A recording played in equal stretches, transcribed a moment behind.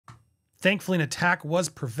Thankfully, an attack was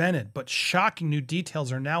prevented, but shocking new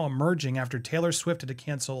details are now emerging after Taylor Swift had to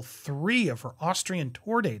cancel 3 of her Austrian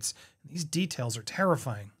tour dates. These details are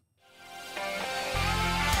terrifying.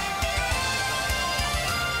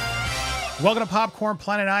 Welcome to Popcorn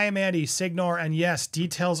Planet. I am Andy Signore, and yes,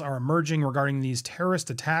 details are emerging regarding these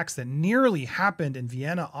terrorist attacks that nearly happened in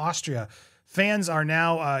Vienna, Austria. Fans are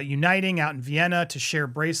now uniting out in Vienna to share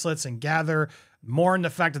bracelets and gather, mourn the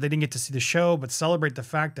fact that they didn't get to see the show, but celebrate the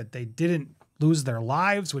fact that they didn't lose their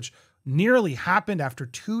lives, which nearly happened after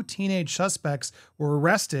 2 teenage suspects were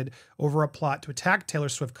arrested over a plot to attack Taylor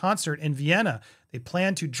Swift concert in Vienna. They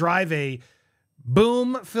planned to drive a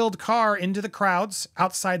boom-filled car into the crowds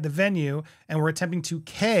outside the venue and were attempting to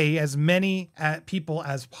K as many people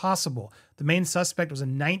as possible. The main suspect was a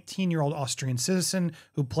 19-year-old Austrian citizen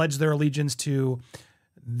who pledged their allegiance to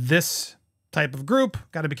this type of group.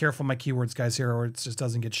 Got to be careful my keywords, guys, here, or it just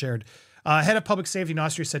doesn't get shared. Head of public safety in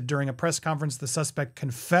Austria said during a press conference the suspect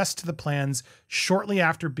confessed to the plans shortly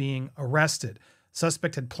after being arrested.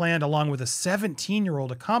 Suspect had planned, along with a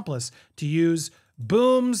 17-year-old accomplice, to use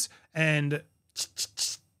booms and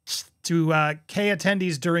to K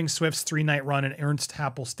attendees during Swift's 3-night run in Ernst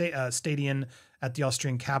Happel Stadion at the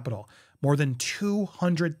Austrian capital. More than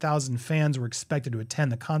 200,000 fans were expected to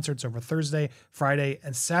attend the concerts over Thursday, Friday,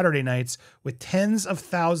 and Saturday nights, with tens of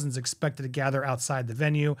thousands expected to gather outside the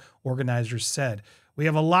venue, organizers said. We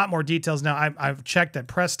have a lot more details now. I've checked at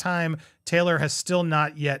press time. Taylor has still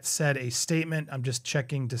not yet said a statement. I'm just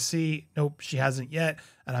checking to see. Nope, she hasn't yet,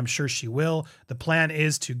 and I'm sure she will. The plan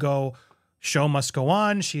is to go. Show must go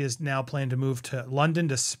on. She is now planning to move to London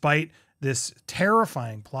despite this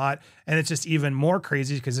terrifying plot. And it's just even more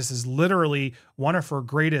crazy because this is literally one of her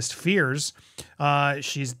greatest fears.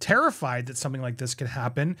 She's terrified that something like this could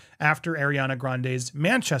happen after Ariana Grande's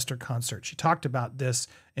Manchester concert. She talked about this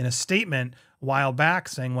in a statement a while back,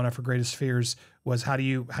 saying one of her greatest fears was how do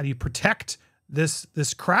you protect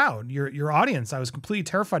this crowd, your audience. I was completely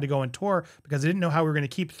terrified to go on tour because I didn't know how we were going to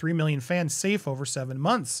keep 3 million fans safe over 7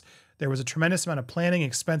 months. There was a tremendous amount of planning,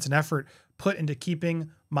 expense, and effort put into keeping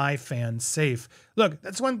my fans safe. Look,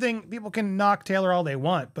 that's one thing. People can knock Taylor all they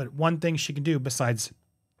want, but one thing she can do besides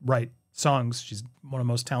write songs, she's one of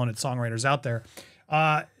the most talented songwriters out there,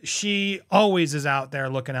 she always is out there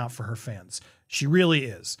looking out for her fans. She really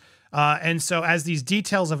is. And so as these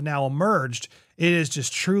details have now emerged, it is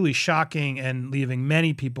just truly shocking and leaving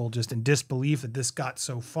many people just in disbelief that this got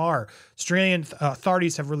so far. Australian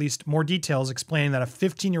authorities have released more details explaining that a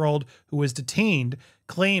 15-year-old who was detained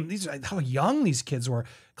claimed, how young these kids were,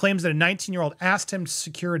 claims that a 19-year-old asked him to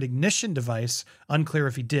secure an ignition device. Unclear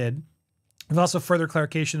if he did. There's also further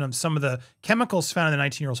clarification of some of the chemicals found in the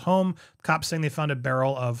 19-year-old's home. Cops saying they found a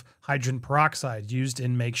barrel of hydrogen peroxide used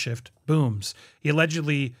in makeshift booms. He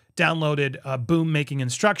allegedly downloaded boom-making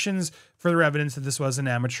instructions, further evidence that this was an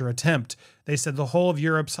amateur attempt. They said the whole of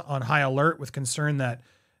Europe's on high alert with concern that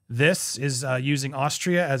this is using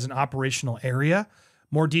Austria as an operational area.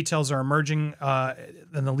 More details are emerging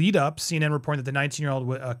in the lead up. CNN reporting that the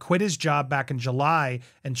 19-year-old quit his job back in July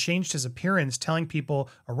and changed his appearance, telling people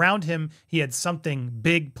around him he had something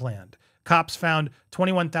big planned. Cops found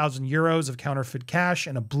 21,000 euros of counterfeit cash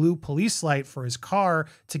and a blue police light for his car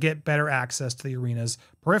to get better access to the arena's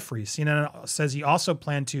periphery. CNN says he also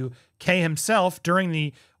planned to K himself during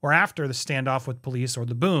the or after the standoff with police or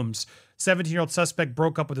the booms. 17-year-old suspect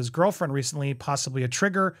broke up with his girlfriend recently, possibly a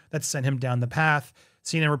trigger that sent him down the path.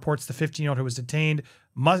 CNN reports the 15-year-old who was detained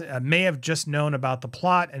may have just known about the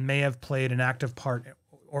plot and may have played an active part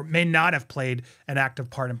or may not have played an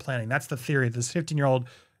active part in planning. That's the theory. This 15-year-old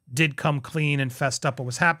did come clean and fessed up what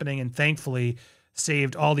was happening and thankfully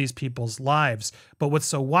saved all these people's lives. But what's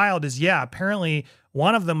so wild is, apparently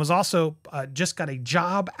one of them was also just got a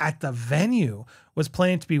job at the venue, was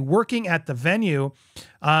planning to be working at the venue.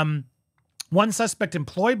 One suspect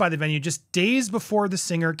employed by the venue just days before the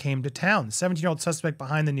singer came to town. The 17-year-old suspect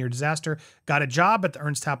behind the near disaster got a job at the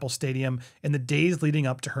Ernst Happel Stadium in the days leading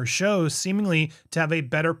up to her show, seemingly to have a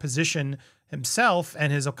better position himself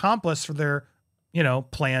and his accomplice for their,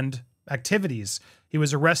 planned activities. He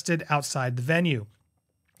was arrested outside the venue.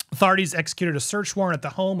 Authorities executed a search warrant at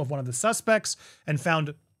the home of one of the suspects and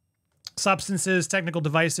found substances, technical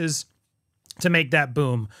devices to make that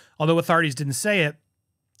boom. Although authorities didn't say it,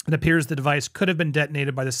 it appears the device could have been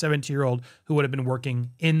detonated by the 17-year-old who would have been working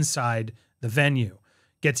inside the venue.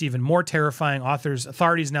 Gets even more terrifying.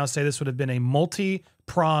 Authorities now say this would have been a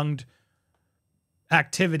multi-pronged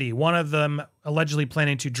activity. One of them allegedly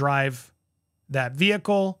planning to drive that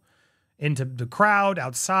vehicle into the crowd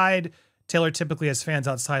outside. Taylor typically has fans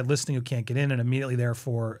outside listening who can't get in and immediately,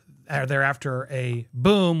 therefore, Thereafter, a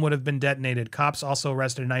boom would have been detonated. Cops also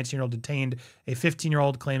arrested a 19-year-old, detained a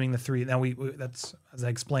 15-year-old, claiming the three. Now, that's, as I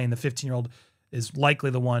explained, the 15-year-old is likely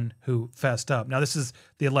the one who fessed up. Now, this is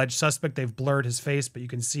the alleged suspect. They've blurred his face, but you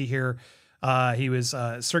can see here he was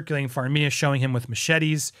circulating foreign media showing him with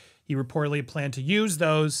machetes. He reportedly planned to use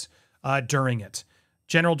those during it.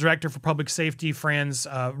 General Director for Public Safety Franz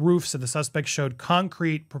Roof said the suspect showed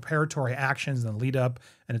concrete preparatory actions in the lead up,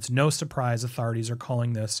 and it's no surprise authorities are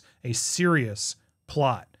calling this a serious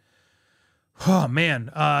plot. Oh,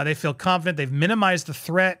 man. They feel confident. They've minimized the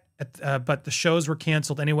threat, but the shows were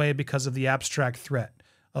canceled anyway because of the abstract threat.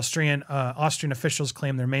 Austrian officials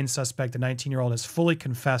claim their main suspect, the 19-year-old, has fully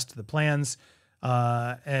confessed to the plans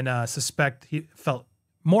and suspect he felt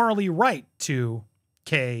morally right to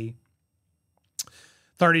K.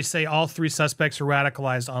 Authorities say all three suspects were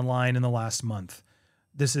radicalized online in the last month.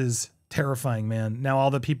 This is terrifying, man. Now,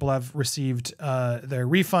 all the people have received their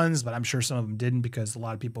refunds, but I'm sure some of them didn't because a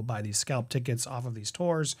lot of people buy these scalp tickets off of these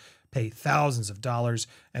tours, pay thousands of dollars,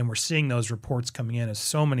 and we're seeing those reports coming in as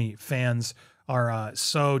so many fans are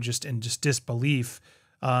so just in disbelief.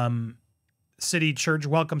 City Church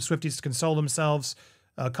welcomed Swifties to console themselves.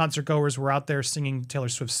 Concert goers were out there singing Taylor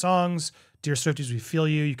Swift songs. Dear Swifties, we feel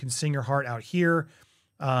you. You can sing your heart out here.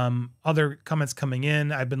 Other comments coming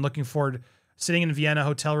in. I've been looking forward, sitting in Vienna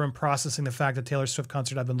hotel room, processing the fact that Taylor Swift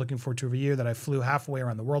concert I've been looking forward to every year that I flew halfway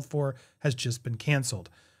around the world for has just been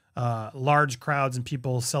canceled. Large crowds and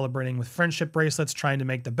people celebrating with friendship bracelets, trying to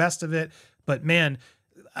make the best of it. But man,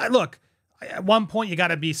 look, at one point you got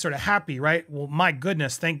to be sort of happy, right? Well, my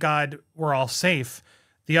goodness, thank God we're all safe.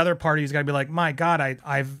 The other party's got to be like, my God,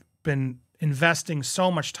 I've been investing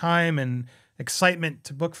so much time and excitement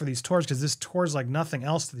to book for these tours because this tour is like nothing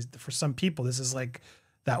else for some people. This is like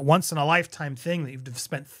that once in a lifetime thing that you've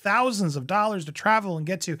spent thousands of dollars to travel and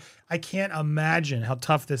get to. I can't imagine how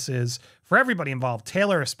tough this is for everybody involved,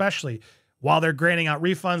 Taylor especially. While they're granting out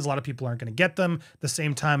refunds, a lot of people aren't going to get them. At the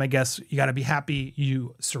same time, I guess you got to be happy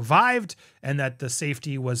you survived and that the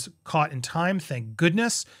safety was caught in time. Thank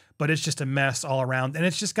goodness. But it's just a mess all around. And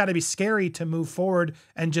it's just got to be scary to move forward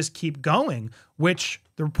and just keep going, which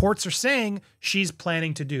the reports are saying she's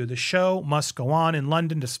planning to do. The show must go on in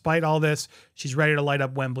London despite all this. She's ready to light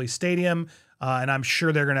up Wembley Stadium. And I'm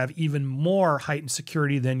sure they're going to have even more heightened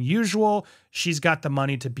security than usual. She's got the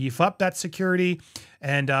money to beef up that security.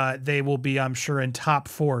 And they will be, I'm sure, in top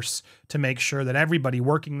force to make sure that everybody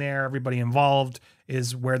working there, everybody involved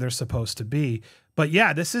is where they're supposed to be. But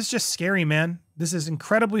yeah, this is just scary, man. This is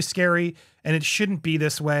incredibly scary, and it shouldn't be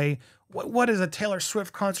this way. What does a Taylor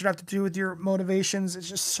Swift concert have to do with your motivations? It's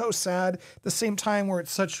just so sad. At the same time where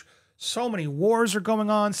it's so many wars are going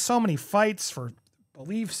on, so many fights for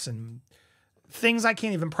beliefs and things I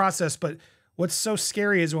can't even process. But what's so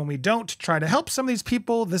scary is when we don't try to help some of these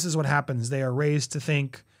people, this is what happens. They are raised to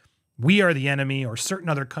think we are the enemy or certain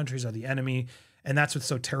other countries are the enemy. And that's what's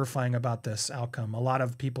so terrifying about this outcome. A lot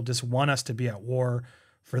of people just want us to be at war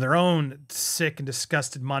for their own sick and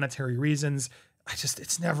disgusted monetary reasons.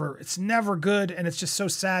 It's never good. And it's just so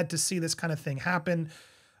sad to see this kind of thing happen.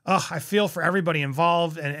 I feel for everybody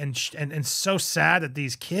involved and so sad that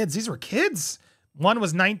these were kids. One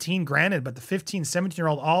was 19, granted, but the 15,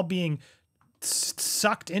 17-year-old all being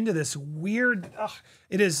sucked into this weird,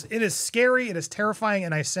 it is scary. It is terrifying.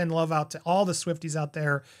 And I send love out to all the Swifties out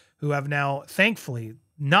there who have now, thankfully,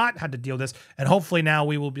 not had to deal with this. And hopefully now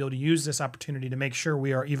we will be able to use this opportunity to make sure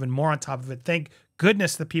we are even more on top of it. Thank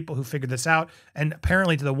goodness the people who figured this out. And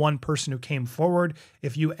apparently to the one person who came forward,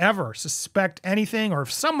 if you ever suspect anything or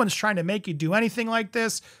if someone's trying to make you do anything like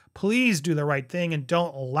this, please do the right thing and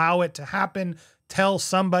don't allow it to happen. Tell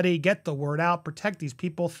somebody, get the word out, protect these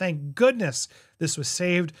people. Thank goodness this was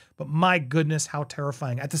saved, but my goodness, how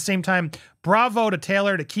terrifying. At the same time, bravo to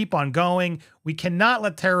Taylor to keep on going. We cannot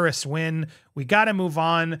let terrorists win. We got to move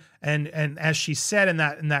on. And as she said in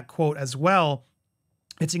that quote as well,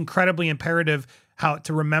 it's incredibly imperative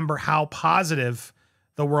to remember how positive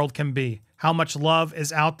the world can be, how much love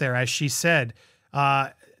is out there. As she said,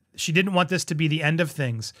 she didn't want this to be the end of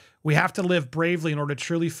things. We have to live bravely in order to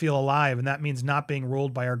truly feel alive, and that means not being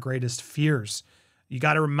ruled by our greatest fears. You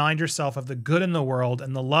got to remind yourself of the good in the world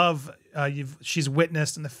and the love she's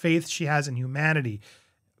witnessed and the faith she has in humanity.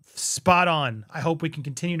 spot on. I hope we can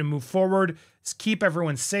continue to move forward. Just keep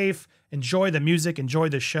everyone safe. Enjoy the music, enjoy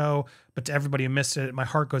the show. But to everybody who missed it, my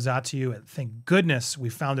heart goes out to you. And thank goodness we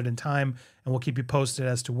found it in time. And we'll keep you posted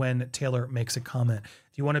as to when Taylor makes a comment.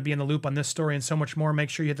 If you want to be in the loop on this story and so much more, make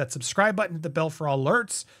sure you hit that subscribe button, hit the bell for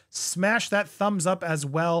alerts, smash that thumbs up as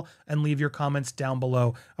well, and leave your comments down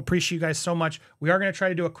below. Appreciate you guys so much. We are going to try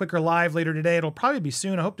to do a quicker live later today. It'll probably be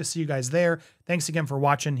soon. I hope to see you guys there. Thanks again for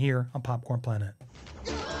watching here on Popcorn Planet.